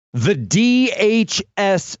The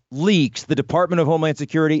DHS leaks, the Department of Homeland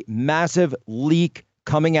Security, massive leak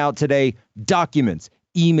coming out today. Documents,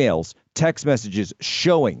 emails, text messages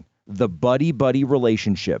showing the buddy-buddy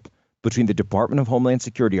relationship between the Department of Homeland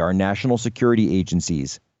Security, our national security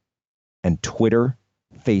agencies, and Twitter,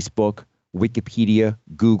 Facebook, Wikipedia,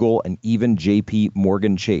 Google, and even JP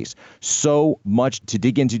Morgan Chase. So much to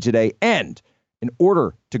dig into today. And in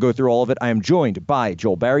order to go through all of it, I am joined by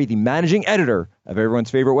Joel Barry, the managing editor of everyone's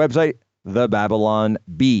favorite website, The Babylon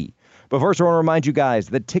Bee. But first, I want to remind you guys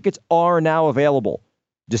that tickets are now available.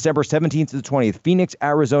 December 17th to the 20th, Phoenix,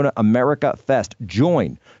 Arizona, America Fest.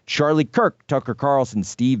 Join Charlie Kirk, Tucker Carlson,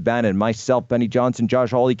 Steve Bannon, myself, Benny Johnson, Josh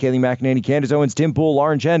Hawley, Kayleigh McEnany, Candace Owens, Tim Pool,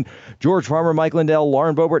 Lauren Chen, George Farmer, Mike Lindell,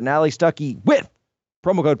 Lauren Boebert, and Ali Stuckey with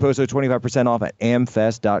promo code POSO, 25% off at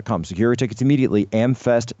amfest.com. Secure your tickets immediately,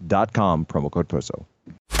 amfest.com, promo code POSO.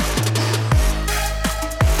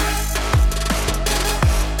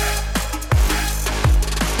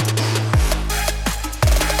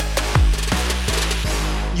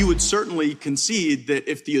 You would certainly concede that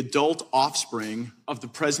if the adult offspring of the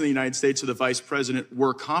President of the United States or the Vice President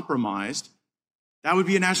were compromised, that would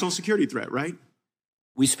be a national security threat, right?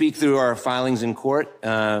 We speak through our filings in court,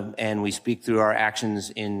 and we speak through our actions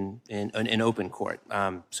in open court.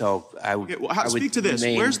 So I would, okay, well, speak to this.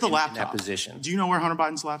 Where's the laptop? In that position. Do you know where Hunter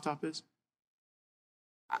Biden's laptop is?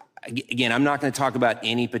 Again, I'm not going to talk about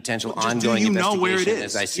any potential ongoing investigation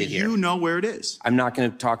as I sit here. Do you know where it is? I'm not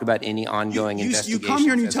going to talk about any ongoing investigation. You come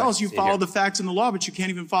here and you tell us you follow the facts and the law, but you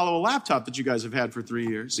can't even follow a laptop that you guys have had for 3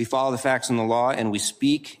 years. We follow the facts and the law, and we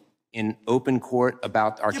speak in open court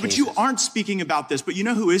about our cases. But you aren't speaking about this. But you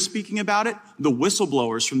know who is speaking about it? The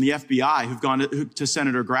whistleblowers from the FBI who've gone to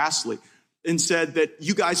Senator Grassley and said that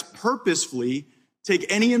you guys purposefully take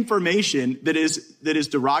any information that is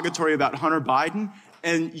derogatory about Hunter Biden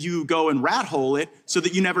and you go and rat hole it so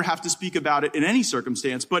that you never have to speak about it in any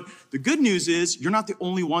circumstance. But the good news is you're not the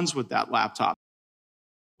only ones with that laptop.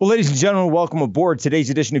 Well, ladies and gentlemen, welcome aboard today's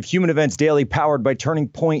edition of Human Events Daily, powered by Turning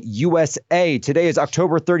Point USA. Today is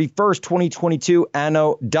October 31st, 2022,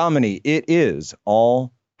 Anno Domini. It is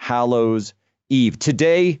All Hallows Eve.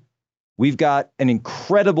 Today, we've got an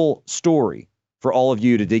incredible story for all of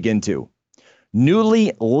you to dig into.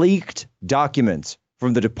 Newly leaked documents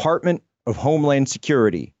from the Department of Homeland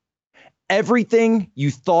Security. Everything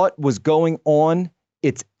you thought was going on,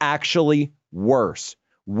 it's actually worse.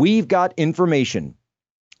 We've got information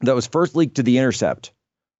that was first leaked to The Intercept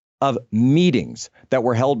of meetings that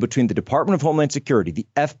were held between the Department of Homeland Security, the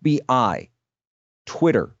FBI,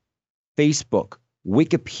 Twitter, Facebook,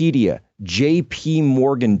 Wikipedia, JP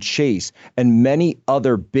Morgan Chase, and many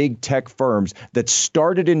other big tech firms that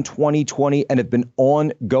started in 2020 and have been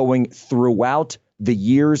ongoing throughout the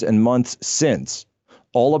years and months since,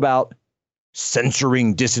 all about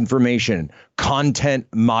censoring disinformation, content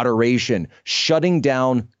moderation, shutting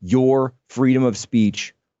down your freedom of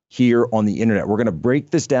speech here on the internet. We're going to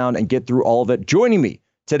break this down and get through all of it. Joining me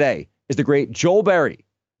today is the great Joel Barry,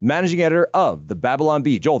 managing editor of The Babylon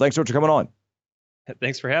Bee. Joel, thanks so much for coming on.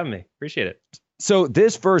 Thanks for having me. Appreciate it. So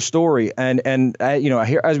this first story, and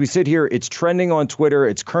here as we sit here, it's trending on Twitter.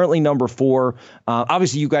 It's currently number 4.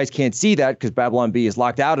 Obviously, you guys can't see that because Babylon Bee is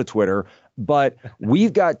locked out of Twitter. But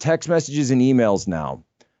we've got text messages and emails now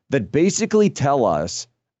that basically tell us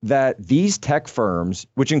that these tech firms,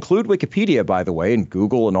 which include Wikipedia, by the way, and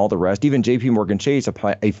Google and all the rest, even JP Morgan Chase,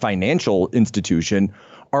 a financial institution,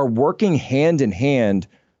 are working hand in hand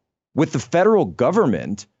with the federal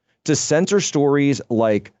government to censor stories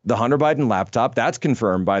like the Hunter Biden laptop. That's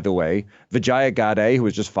confirmed, by the way. Vijaya Gadde, who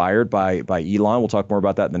was just fired by Elon, we'll talk more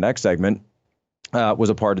about that in the next segment, was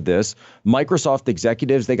a part of this. Microsoft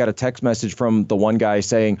executives, they got a text message from the one guy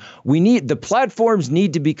saying, the platforms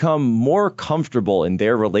need to become more comfortable in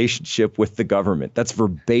their relationship with the government. That's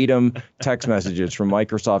verbatim text messages from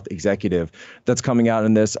Microsoft executive that's coming out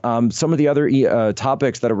in this. Some of the other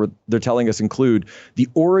topics that they're telling us include the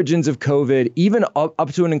origins of COVID, even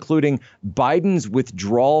up to and including Biden's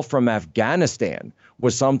withdrawal from Afghanistan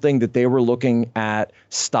was something that they were looking at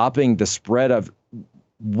stopping the spread of.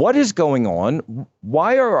 What is going on?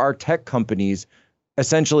 Why are our tech companies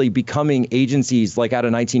essentially becoming agencies like out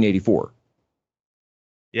of 1984?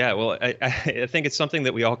 Yeah, well, I think it's something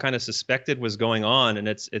that we all kind of suspected was going on, and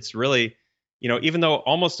it's really, even though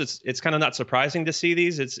almost it's kind of not surprising to see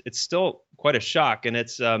these, it's still quite a shock, and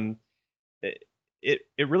it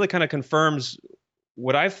really kind of confirms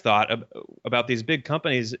what I've thought about these big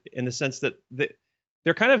companies in the sense that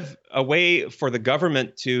they're kind of a way for the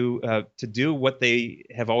government to do what they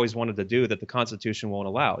have always wanted to do that the Constitution won't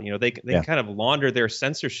allow. They kind of launder their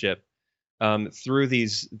censorship through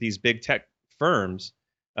these big tech firms.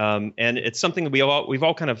 And it's something that we've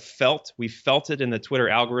all kind of felt. We felt it in the Twitter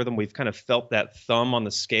algorithm. We've kind of felt that thumb on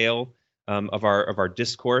the scale of our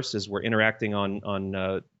discourse as we're interacting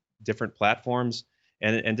on different platforms.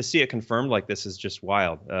 And to see it confirmed like this is just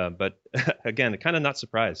wild. But again, kind of not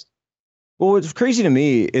surprised. Well, what's crazy to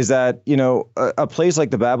me is that, a place like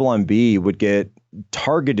the Babylon Bee would get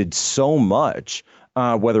targeted so much,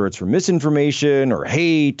 whether it's for misinformation or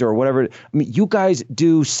hate or whatever. I mean, you guys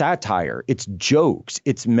do satire. It's jokes.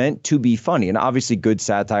 It's meant to be funny. And obviously good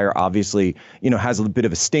satire, obviously, has a bit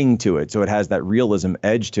of a sting to it. So it has that realism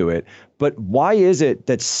edge to it. But why is it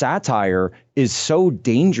that satire is so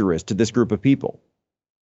dangerous to this group of people?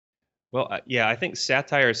 Well, yeah, I think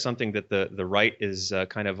satire is something that the right is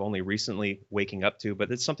kind of only recently waking up to,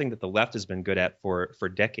 but it's something that the left has been good at for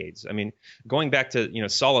decades. I mean, going back to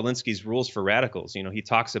Saul Alinsky's Rules for Radicals, he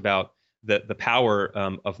talks about the power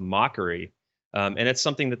of mockery, and it's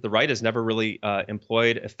something that the right has never really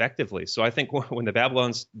employed effectively. So I think when the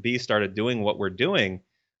Babylon Bee started doing what we're doing,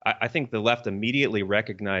 I think the left immediately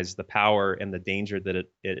recognized the power and the danger that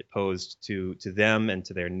it posed to them and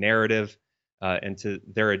to their narrative. And to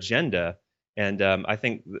their agenda. And I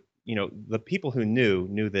think, the people who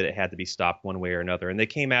knew that it had to be stopped one way or another. And they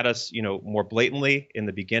came at us, more blatantly in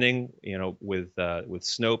the beginning, with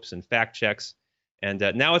Snopes and fact checks. And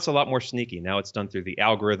now it's a lot more sneaky. Now it's done through the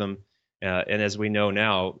algorithm. And as we know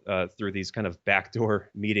now, through these kind of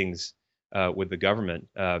backdoor meetings with the government.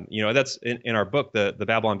 That's in our book, the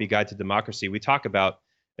Babylon Bee Guide to Democracy. We talk about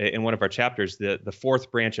in one of our chapters, the fourth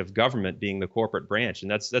branch of government being the corporate branch. And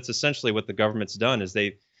that's essentially what the government's done is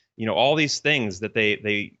they, all these things that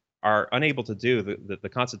they are unable to do, that the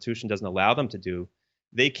Constitution doesn't allow them to do,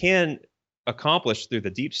 they can accomplish through the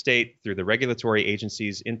deep state, through the regulatory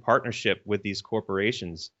agencies in partnership with these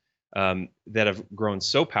corporations that have grown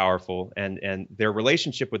so powerful, and their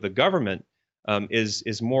relationship with the government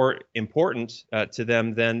is more important to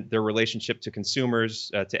them than their relationship to consumers,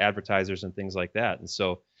 to advertisers, and things like that. And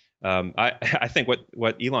so I think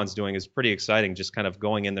what Elon's doing is pretty exciting, just kind of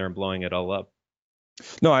going in there and blowing it all up.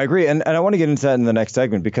 No, I agree. And I want to get into that in the next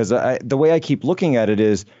segment, because the way I keep looking at it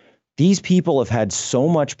is these people have had so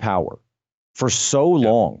much power for so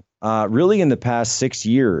long. Really, in the past 6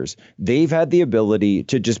 years, they've had the ability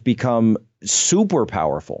to just become super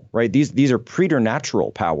powerful, right? These are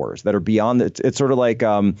preternatural powers that are beyond. It's sort of like,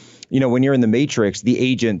 when you're in the Matrix, the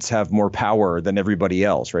agents have more power than everybody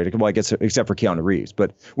else, right? Well, I guess except for Keanu Reeves,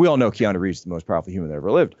 but we all know Keanu Reeves is the most powerful human that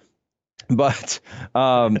ever lived. But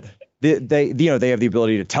they have the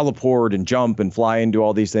ability to teleport and jump and fly and do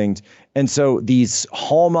all these things. And so these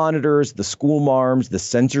hall monitors, the school marms, the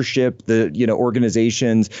censorship, the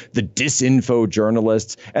organizations, the disinfo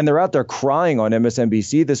journalists, and they're out there crying on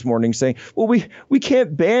MSNBC this morning saying, well, we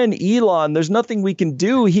can't ban Elon. There's nothing we can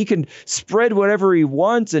do. He can spread whatever he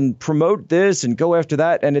wants and promote this and go after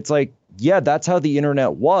that. And it's like, yeah, that's how the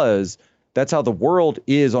internet was. That's how the world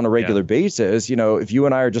is on a regular basis. If you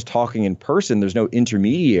and I are just talking in person, there's no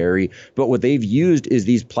intermediary. But what they've used is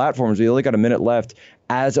these platforms, we only got a minute left,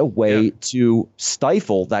 as a way to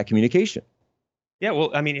stifle that communication. Yeah,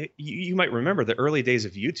 well, I mean, you might remember the early days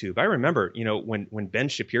of YouTube. I remember, when Ben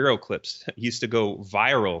Shapiro clips used to go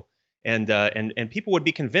viral, and people would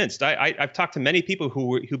be convinced. I've talked to many people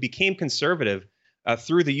who became conservative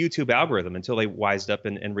through the YouTube algorithm until they wised up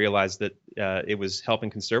and realized that it was helping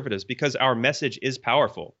conservatives, because our message is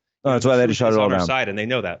powerful. Oh, that's why they had to shut it all down. Side, and they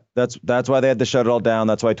know that. That's why they had to shut it all down.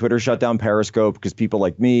 That's why Twitter shut down Periscope, because people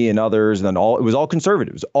like me and others, and it was all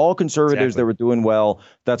conservatives. All conservatives that were doing well.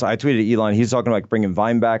 That's why I tweeted Elon. He's talking about bringing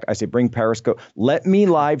Vine back. I say bring Periscope. Let me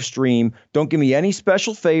live stream. Don't give me any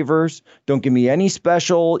special favors. Don't give me any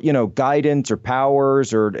special guidance or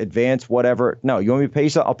powers or advance whatever. No, you want me to pay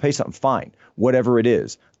something? I'll pay something. Fine, whatever it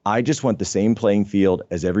is. I just want the same playing field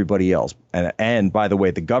as everybody else. And by the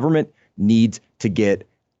way, the government needs to get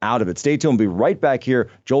out of it. Stay tuned. We'll be right back here.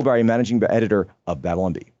 Joel Barry, managing editor of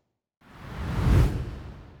Babylon Bee.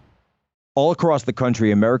 All across the country,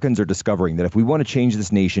 Americans are discovering that if we want to change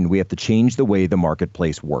this nation, we have to change the way the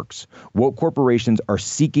marketplace works. Woke corporations are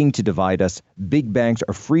seeking to divide us. Big banks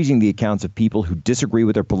are freezing the accounts of people who disagree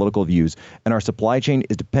with their political views. And our supply chain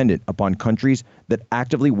is dependent upon countries that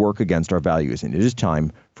actively work against our values. And it is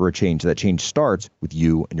time for for a change. That change starts with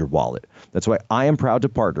you and your wallet. That's why I am proud to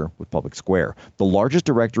partner with Public Square, the largest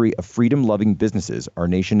directory of freedom-loving businesses our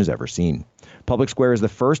nation has ever seen. Public Square is the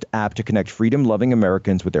first app to connect freedom-loving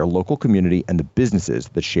Americans with their local community and the businesses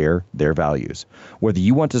that share their values. Whether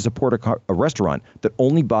you want to support a restaurant that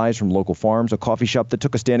only buys from local farms, a coffee shop that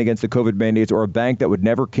took a stand against the COVID mandates, or a bank that would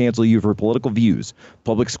never cancel you for political views,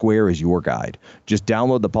 Public Square is your guide. Just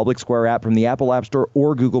download the Public Square app from the Apple App Store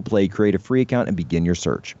or Google Play, create a free account, and begin your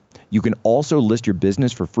search. You can also list your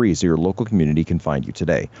business for free so your local community can find you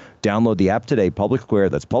today. Download the app today, Public Square.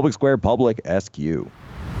 That's Public Square, Public SQ.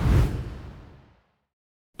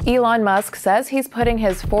 Elon Musk says he's putting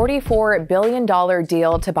his $44 billion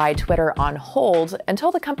deal to buy Twitter on hold until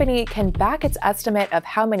the company can back its estimate of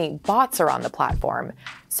how many bots are on the platform.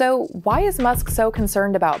 So why is Musk so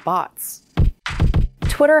concerned about bots?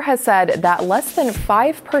 Twitter has said that less than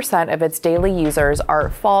 5% of its daily users are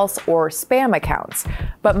false or spam accounts.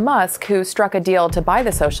 But Musk, who struck a deal to buy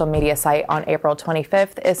the social media site on April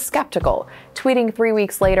 25th, is skeptical, tweeting 3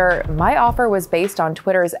 weeks later, "My offer was based on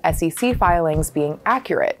Twitter's SEC filings being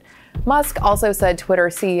accurate." Musk also said Twitter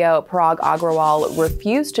CEO Parag Agrawal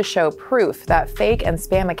refused to show proof that fake and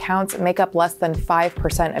spam accounts make up less than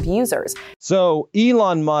 5% of users. So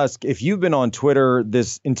Elon Musk, if you've been on Twitter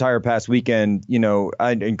this entire past weekend,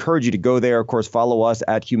 I'd encourage you to go there. Of course, follow us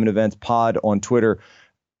at Human Events Pod on Twitter.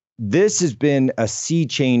 This has been a sea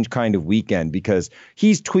change kind of weekend because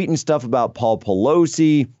he's tweeting stuff about Paul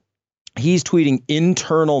Pelosi. He's tweeting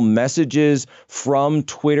internal messages from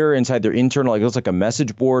Twitter inside their internal, it looks like a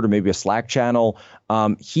message board or maybe a Slack channel.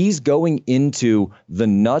 He's going into the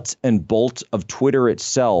nuts and bolts of Twitter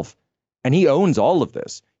itself, and he owns all of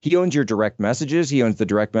this. He owns your direct messages. He owns the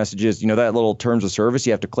direct messages. That little terms of service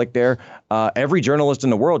you have to click there. Every journalist in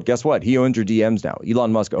the world, guess what? He owns your DMs now.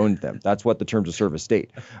 Elon Musk owns them. That's what the terms of service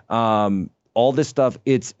state. All this stuff,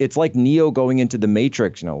 it's like Neo going into the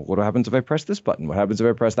Matrix. What happens if I press this button? What happens if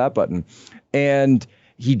I press that button? And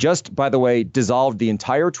he just, by the way, dissolved the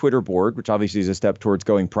entire Twitter board, which obviously is a step towards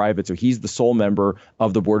going private. So he's the sole member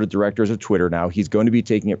of the board of directors of Twitter now. He's going to be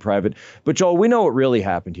taking it private. But Joel, we know what really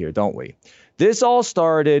happened here, don't we? This all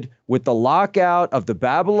started with the lockout of the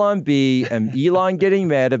Babylon Bee and Elon getting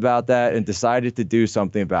mad about that and decided to do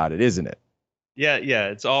something about it, isn't it? Yeah.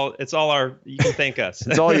 It's all you can thank us.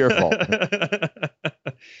 It's all your fault.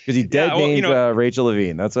 Because he dead named Rachel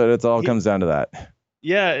Levine. That's what it all comes down to that.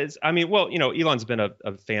 Yeah. Elon's been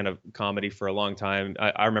a fan of comedy for a long time.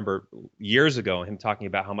 I remember years ago him talking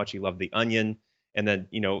about how much he loved The Onion. And then,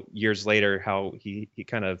 years later, how he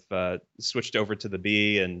kind of switched over to the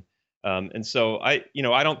Bee. And so I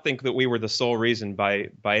don't think that we were the sole reason by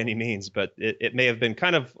any means, but it may have been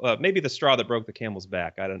kind of maybe the straw that broke the camel's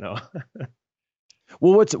back. I don't know.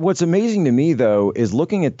 Well, what's amazing to me, though, is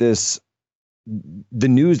looking at this, the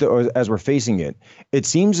news that as we're facing it, it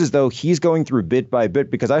seems as though he's going through bit by bit,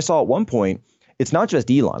 because I saw at one point, it's not just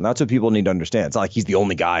Elon. That's what people need to understand. It's not like he's the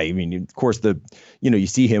only guy. I mean, of course, you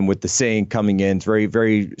see him with the saying coming in. It's very,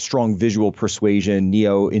 very strong visual persuasion,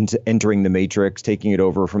 Neo into entering the Matrix, taking it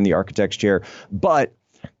over from the architect's chair. But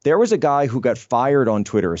there was a guy who got fired on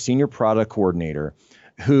Twitter, a senior product coordinator,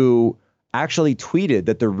 who actually tweeted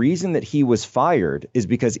that the reason that he was fired is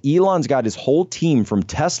because Elon's got his whole team from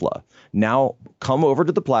Tesla now come over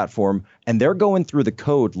to the platform, and they're going through the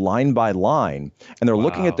code line by line, and they're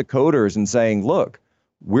looking at the coders and saying, look,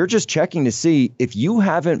 we're just checking to see if you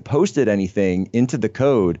haven't posted anything into the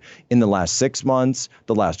code in the last 6 months,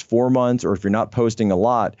 the last 4 months, or if you're not posting a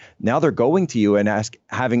lot. Now they're going to you and it's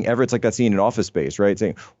like that scene in Office Space, right?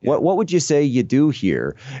 Saying, what would you say you do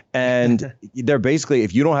here? And they're basically,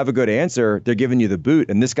 if you don't have a good answer, they're giving you the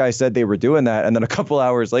boot. And this guy said they were doing that. And then a couple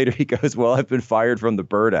hours later, he goes, well, I've been fired from the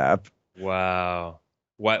Bird app. Wow.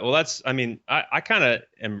 Well,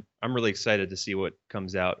 I'm really excited to see what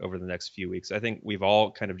comes out over the next few weeks. I think we've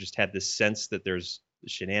all kind of just had this sense that there's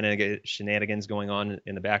shenanigans going on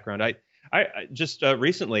in the background. I just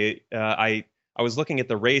recently, I was looking at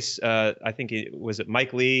the race. I think was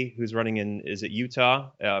Mike Lee, who's running in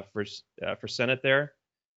Utah for Senate there,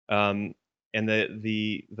 and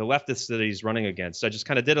the leftists that he's running against. I just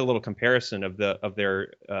kind of did a little comparison of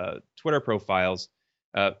their Twitter profiles.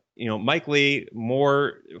 Mike Lee,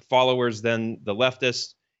 more followers than the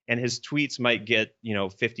leftist, and his tweets might get,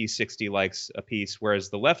 50, 60 likes a piece, whereas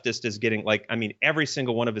the leftist is getting every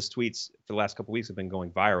single one of his tweets for the last couple of weeks have been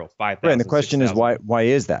going viral. 5,000. Right, and the question 6,000. Is why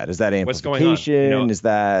is that? Is that amplification? What's going on? Is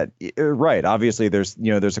that right? Obviously, there's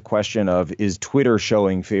a question of, is Twitter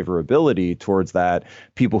showing favorability towards that?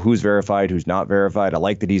 People who's verified, who's not verified. I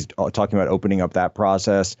like that he's talking about opening up that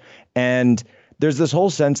process. And there's this whole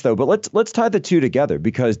sense, though, but let's tie the two together,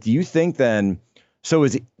 because do you think then So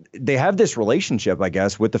they have this relationship, I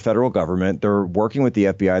guess, with the federal government. They're working with the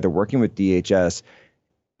FBI. They're working with DHS.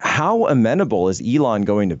 How amenable is Elon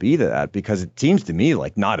going to be to that? Because it seems to me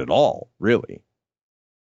like not at all, really.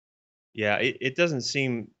 Yeah, it doesn't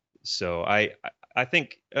seem so. I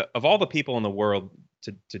think of all the people in the world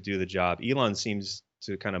to do the job, Elon seems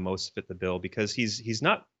to kind of most fit the bill because he's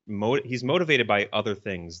motivated by other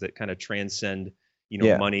things that kind of transcend,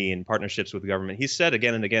 money and partnerships with the government. He said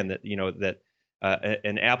again and again that, that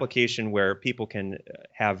an application where people can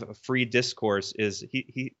have a free discourse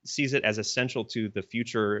he sees it as essential to the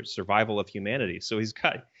future survival of humanity. So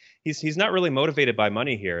he's not really motivated by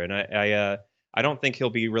money here. And I don't think he'll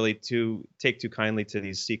be really take too kindly to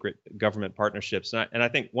these secret government partnerships. And I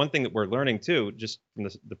think one thing that we're learning too, just from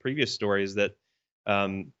the previous story, is that,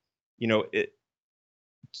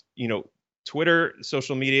 Twitter,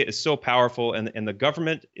 social media is so powerful, and the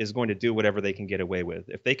government is going to do whatever they can get away with.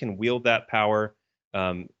 If they can wield that power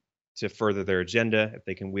to further their agenda, if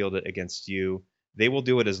they can wield it against you, they will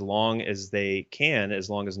do it as long as they can, as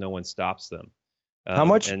long as no one stops them. How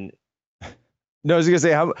much? No, I was going to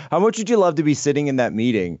say, how much would you love to be sitting in that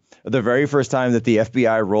meeting the very first time that the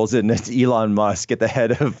FBI rolls in at Elon Musk at the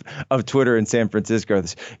head of Twitter in San Francisco?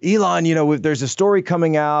 Elon, there's a story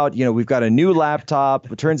coming out. We've got a new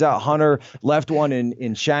laptop. It turns out Hunter left one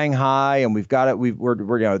in Shanghai, and we've got it.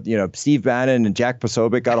 We're Steve Bannon and Jack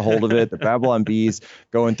Posobiec got a hold of it. The Babylon Bee's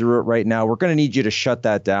going through it right now. We're going to need you to shut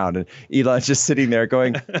that down. And Elon's just sitting there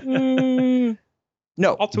going,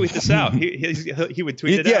 No, I'll tweet this out. He would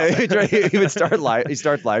tweet it out. Yeah, he would start live. He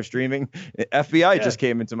starts live streaming. FBI just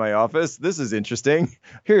came into my office. This is interesting.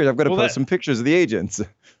 Here, I'm going to post some pictures of the agents.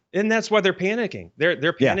 And that's why they're panicking. They're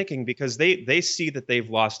panicking because they see that they've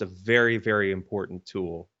lost a very, very important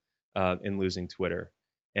tool in losing Twitter.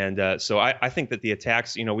 And so I think that the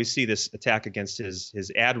attacks, we see this attack against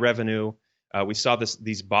his ad revenue. We saw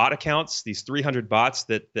these bot accounts, these 300 bots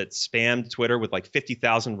that spammed Twitter with like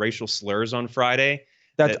 50,000 racial slurs on Friday.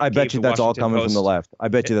 I bet you that's all coming from the left. I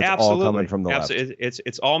bet you that's all coming from the left.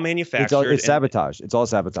 It's all manufactured. It's sabotage. It's all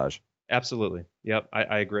sabotage. Absolutely. Yep.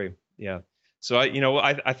 I agree. Yeah. So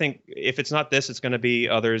I think if it's not this, it's going to be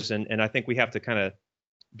others. And I think we have to kind of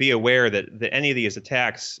be aware that any of these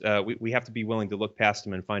attacks, we have to be willing to look past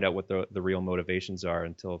them and find out what the real motivations are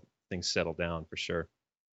until things settle down, for sure.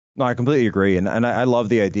 No, I completely agree. And I love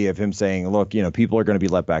the idea of him saying, look, people are going to be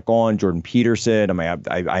let back on. Jordan Peterson. I mean,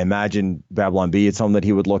 I imagine Babylon Bee is something that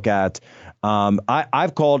he would look at.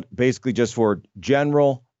 I've called basically just for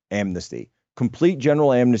general amnesty. Complete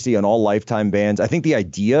general amnesty on all lifetime bans. I think the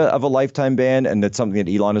idea of a lifetime ban, and that's something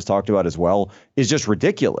that Elon has talked about as well, is just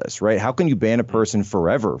ridiculous, right? How can you ban a person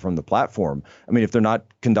forever from the platform? I mean, if they're not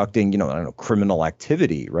conducting, criminal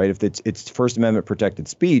activity, right? If it's First Amendment protected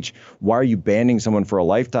speech, why are you banning someone for a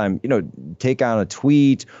lifetime? Take out a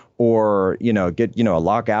tweet or, get, a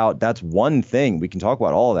lockout. That's one thing. We can talk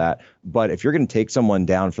about all of that. But if you're going to take someone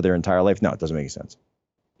down for their entire life, no, it doesn't make any sense.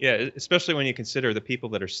 Yeah, especially when you consider the people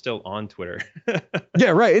that are still on Twitter. Yeah,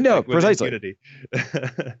 right. No, precisely.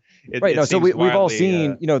 Right. No, so we've all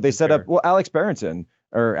seen, they set up, Alec Berenson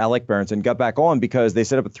got back on because they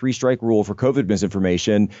set up a 3-strike rule for COVID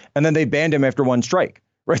misinformation, and then they banned him after 1 strike.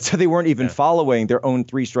 Right. So they weren't even following their own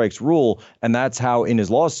 3 strikes rule. And that's how in his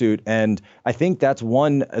lawsuit. And I think that's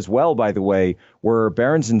one as well, by the way, where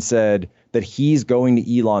Berenson said that he's going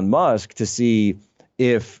to Elon Musk to see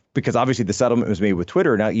because obviously the settlement was made with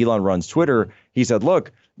Twitter. Now Elon runs Twitter. He said,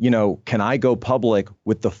 look, can I go public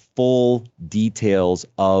with the full details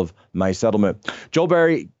of my settlement? Joel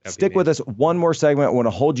Berry, stick with us. One more segment. I want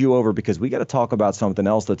to hold you over because we got to talk about something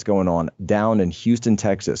else that's going on down in Houston,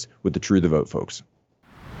 Texas with the True the Vote folks.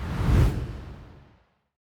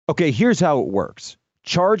 Okay, here's how it works.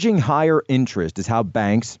 Charging higher interest is how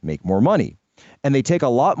banks make more money. And they take a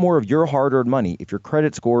lot more of your hard-earned money if your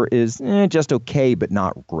credit score is just okay, but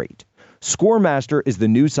not great. ScoreMaster is the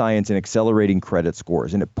new science in accelerating credit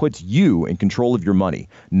scores, and it puts you in control of your money,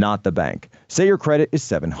 not the bank. Say your credit is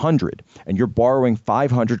 700, and you're borrowing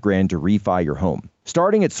 $500,000 to refi your home.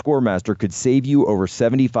 Starting at ScoreMaster could save you over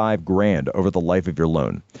 $75,000 over the life of your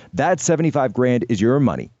loan. That $75,000 is your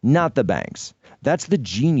money, not the bank's. That's the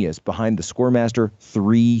genius behind the ScoreMaster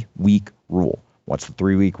 3-week rule. What's the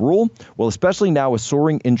 3-week rule? Well, especially now with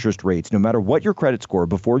soaring interest rates, no matter what your credit score,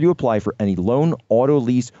 before you apply for any loan, auto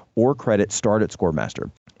lease, or credit, start at ScoreMaster.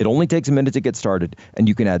 It only takes a minute to get started, and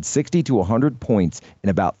you can add 60 to 100 points in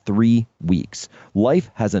about 3 weeks. Life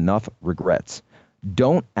has enough regrets.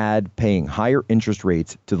 Don't add paying higher interest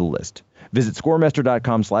rates to the list. Visit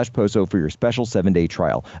scoremaster.com/Poso for your special 7-day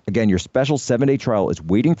trial. Again, your special 7-day trial is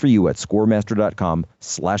waiting for you at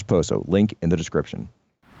scoremaster.com/Poso. Link in the description.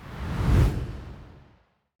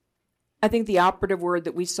 I think the operative word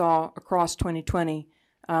that we saw across 2020,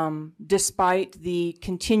 despite the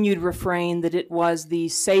continued refrain that it was the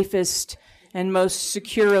safest and most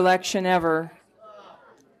secure election ever,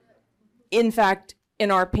 in fact,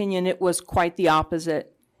 in our opinion, it was quite the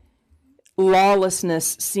opposite.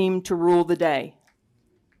 Lawlessness seemed to rule the day.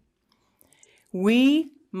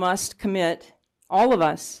 We must commit, all of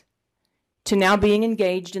us, to now being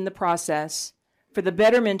engaged in the process for the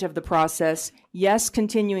betterment of the process, yes,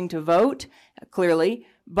 continuing to vote, clearly,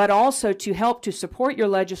 but also to help to support your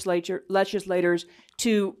legislators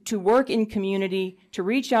to work in community, to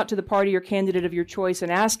reach out to the party or candidate of your choice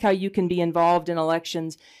and ask how you can be involved in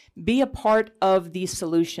elections. Be a part of the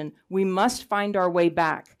solution. We must find our way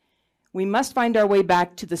back. We must find our way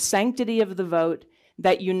back to the sanctity of the vote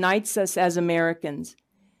that unites us as Americans.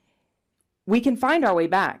 We can find our way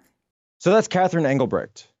back. So that's Catherine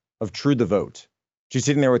Engelbrecht of True the Vote. She's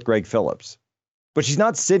sitting there with Greg Phillips. But she's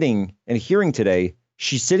not sitting in a hearing today.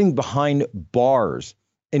 She's sitting behind bars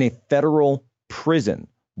in a federal prison.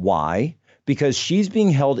 Why? Because she's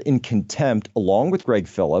being held in contempt along with Greg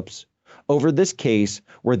Phillips over this case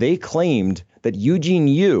where they claimed that Eugene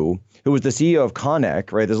Yu, who was the CEO of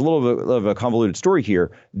Conneq, right? There's a little bit of a convoluted story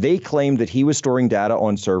here. They claimed that he was storing data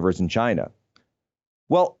on servers in China.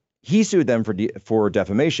 Well, he sued them for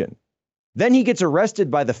defamation. Then he gets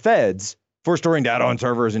arrested by the feds for storing data on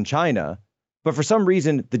servers in China. But for some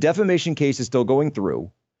reason, the defamation case is still going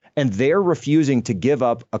through, and they're refusing to give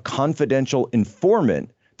up a confidential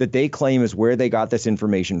informant that they claim is where they got this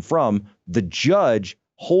information from. The judge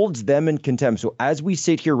holds them in contempt. So as we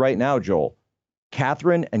sit here right now, Joel,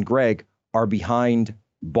 Catherine and Greg are behind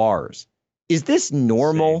bars. Is this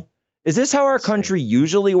normal? Is this how our country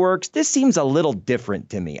usually works? This seems a little different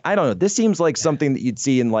to me. I don't know. This seems like something that you'd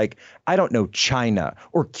see in, like, I don't know, China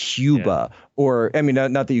or Cuba or, I mean,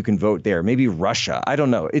 not that you can vote there, maybe Russia. I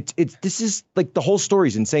don't know. This is like the whole story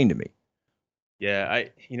is insane to me. Yeah,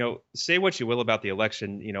 say what you will about the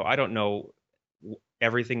election. I don't know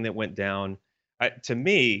everything that went down. To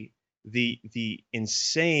me, the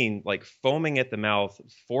insane, like, foaming at the mouth,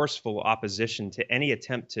 forceful opposition to any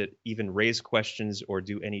attempt to even raise questions or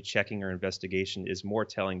do any checking or investigation is more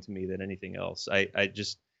telling to me than anything else. I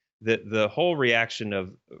just the whole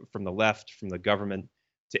reaction from the left, from the government,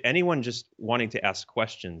 to anyone just wanting to ask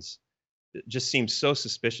questions just seems so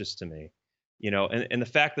suspicious to me. And the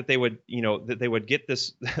fact that they would get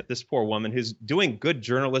this this poor woman who's doing good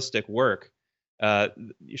journalistic work.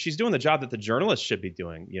 She's doing the job that the journalists should be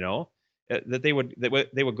doing, that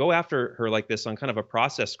they would go after her like this on kind of a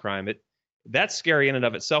process crime. That's scary in and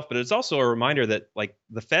of itself, but it's also a reminder that, like,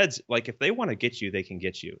 the feds, like, if they want to get you, they can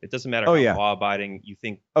get you. It doesn't matter how law abiding you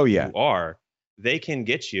think you are, they can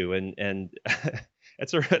get you. And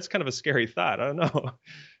it's kind of a scary thought. I don't know.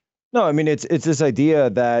 No, I mean, it's this idea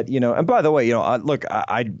that, and by the way, look,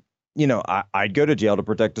 I'd go to jail to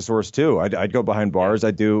protect a source too. I'd go behind bars.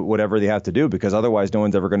 I'd do whatever they have to do, because otherwise no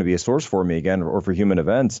one's ever going to be a source for me again or for human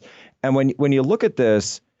events. And when you look at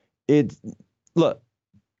this,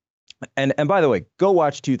 and by the way, go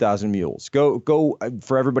watch 2000 Mules. Go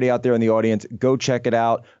for everybody out there in the audience, go check it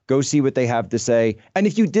out. Go see what they have to say. And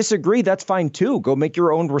if you disagree, that's fine too. Go make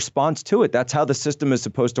your own response to it. That's how the system is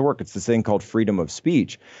supposed to work. It's this thing called freedom of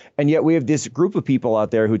speech. And yet we have this group of people out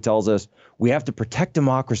there who tells us we have to protect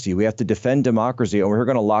democracy. We have to defend democracy. And we're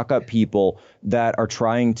going to lock up people that are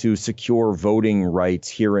trying to secure voting rights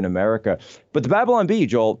here in America. But the Babylon Bee,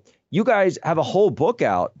 Joel, you guys have a whole book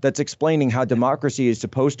out that's explaining how democracy is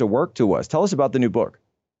supposed to work to us. Tell us about the new book.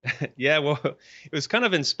 Yeah, well, it was kind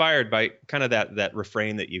of inspired by kind of that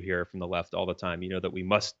refrain that you hear from the left all the time, that we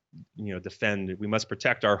must, defend, we must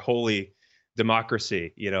protect our holy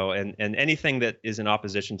democracy, and anything that is in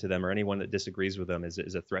opposition to them or anyone that disagrees with them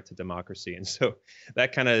is a threat to democracy. And so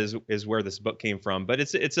that kind of is where this book came from. But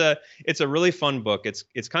it's a really fun book.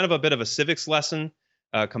 It's kind of a bit of a civics lesson,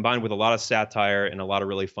 combined with a lot of satire and a lot of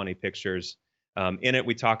really funny pictures. In it,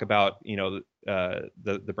 we talk about,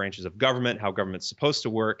 the branches of government, how government's supposed to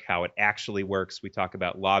work, how it actually works. We talk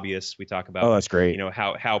about lobbyists. We talk about, that's great.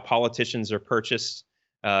 How politicians are purchased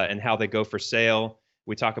and how they go for sale.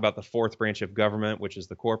 We talk about the fourth branch of government, which is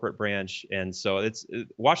the corporate branch. And so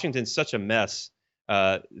Washington's such a mess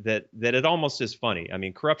that it almost is funny. I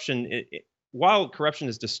mean, corruption, while corruption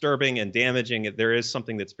is disturbing and damaging, there is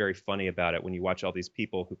something that's very funny about it when you watch all these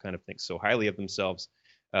people who kind of think so highly of themselves,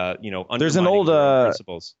 there's an old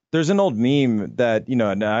principles. There's an old meme that,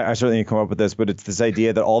 and I certainly didn't come up with this, but it's this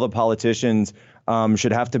idea that all the politicians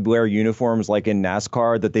should have to wear uniforms like in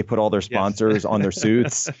NASCAR that they put all their sponsors on their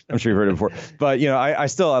suits. I'm sure you've heard it before. But,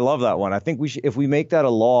 I love that one. I think we should, if we make that a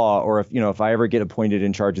law, or if I ever get appointed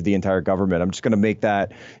in charge of the entire government, I'm just going to make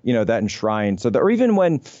that, that enshrined. So that, or even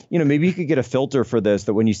when, maybe you could get a filter for this,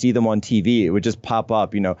 that when you see them on TV, it would just pop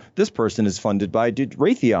up, this person is funded by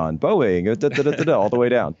Raytheon, Boeing, all the way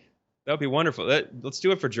down. That would be wonderful. Let's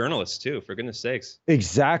do it for journalists too, for goodness sakes.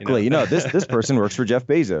 Exactly. This person works for Jeff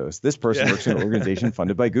Bezos. This person works in an organization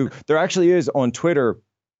funded by Google. There actually is on Twitter,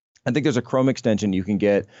 I think there's a Chrome extension you can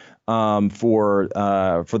get for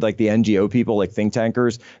like the NGO people, like think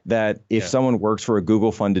tankers, that if someone works for a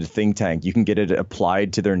Google funded think tank, you can get it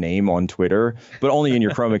applied to their name on Twitter, but only in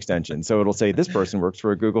your Chrome extension. So it'll say this person works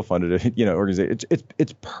for a Google funded, organization.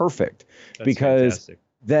 It's perfect. That's because fantastic.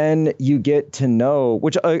 Then you get to know,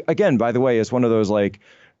 which again, by the way, is one of those like,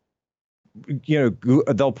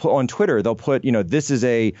 they'll put on Twitter, this is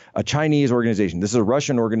a Chinese organization, this is a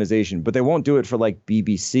Russian organization, but they won't do it for like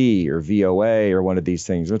BBC or VOA or one of these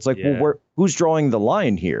things. It's like, well, who's drawing the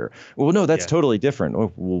line here? Well, no, that's totally different.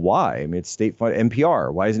 Well, why? I mean, it's state funded.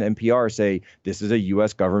 NPR. Why doesn't NPR say this is a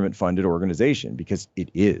U.S. government funded organization? Because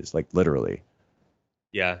it is, like, literally.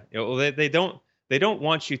 Yeah. Well, they don't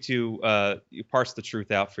want you to parse the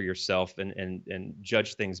truth out for yourself and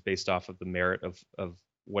judge things based off of the merit of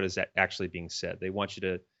what is actually being said. They want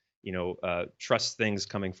you to, trust things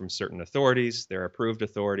coming from certain authorities, their approved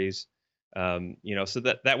authorities, so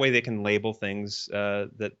that way they can label things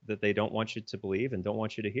that they don't want you to believe and don't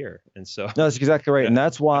want you to hear. And so no, that's exactly right. And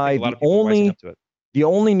that's why the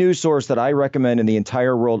only news source that I recommend in the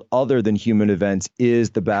entire world other than Human Events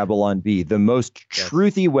is the Babylon Bee, the most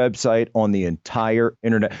truthy website on the entire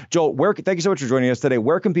internet. Joel, thank you so much for joining us today.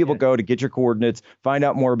 Where can people go to get your coordinates, find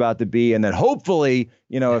out more about the Bee, and then hopefully,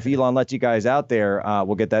 if Elon lets you guys out there,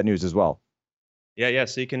 we'll get that news as well. Yeah.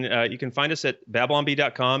 So you can find us at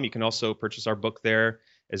babylonbee.com. You can also purchase our book there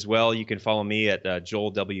as well. You can follow me at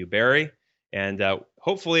Joel W. Barry. And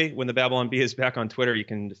hopefully when the Babylon Bee is back on Twitter, you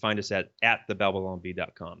can find us at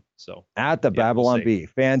thebabylonbee.com. So at the Babylon Bee.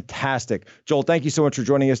 Fantastic. Joel, thank you so much for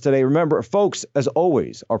joining us today. Remember, folks, as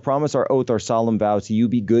always, our promise, our oath, our solemn vow to you: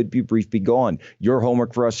 be good, be brief, be gone. Your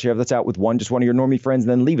homework for us, share this out with just one of your normie friends,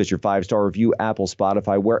 and then leave us your 5-star review, Apple,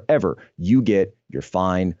 Spotify, wherever you get your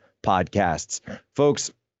fine podcasts.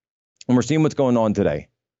 Folks, when we're seeing what's going on today,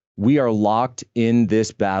 we are locked in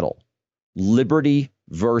this battle. Liberty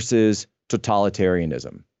versus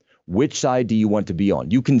totalitarianism. Which side do you want to be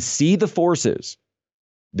on? You can see the forces.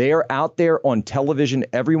 They are out there on television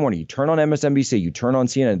every morning. You turn on MSNBC, you turn on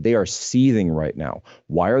CNN, they are seething right now.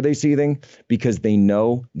 Why are they seething? Because they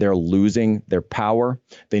know they're losing their power.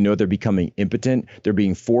 They know they're becoming impotent. They're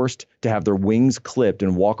being forced to have their wings clipped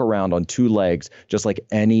and walk around on 2 legs just like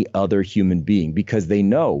any other human being, because they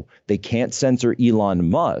know they can't censor Elon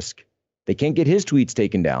Musk. They can't get his tweets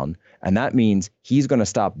taken down. And that means he's going to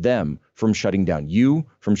stop them from shutting down you,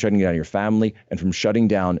 from shutting down your family, and from shutting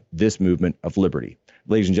down this movement of liberty.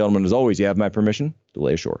 Ladies and gentlemen, as always, you have my permission to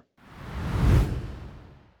lay ashore.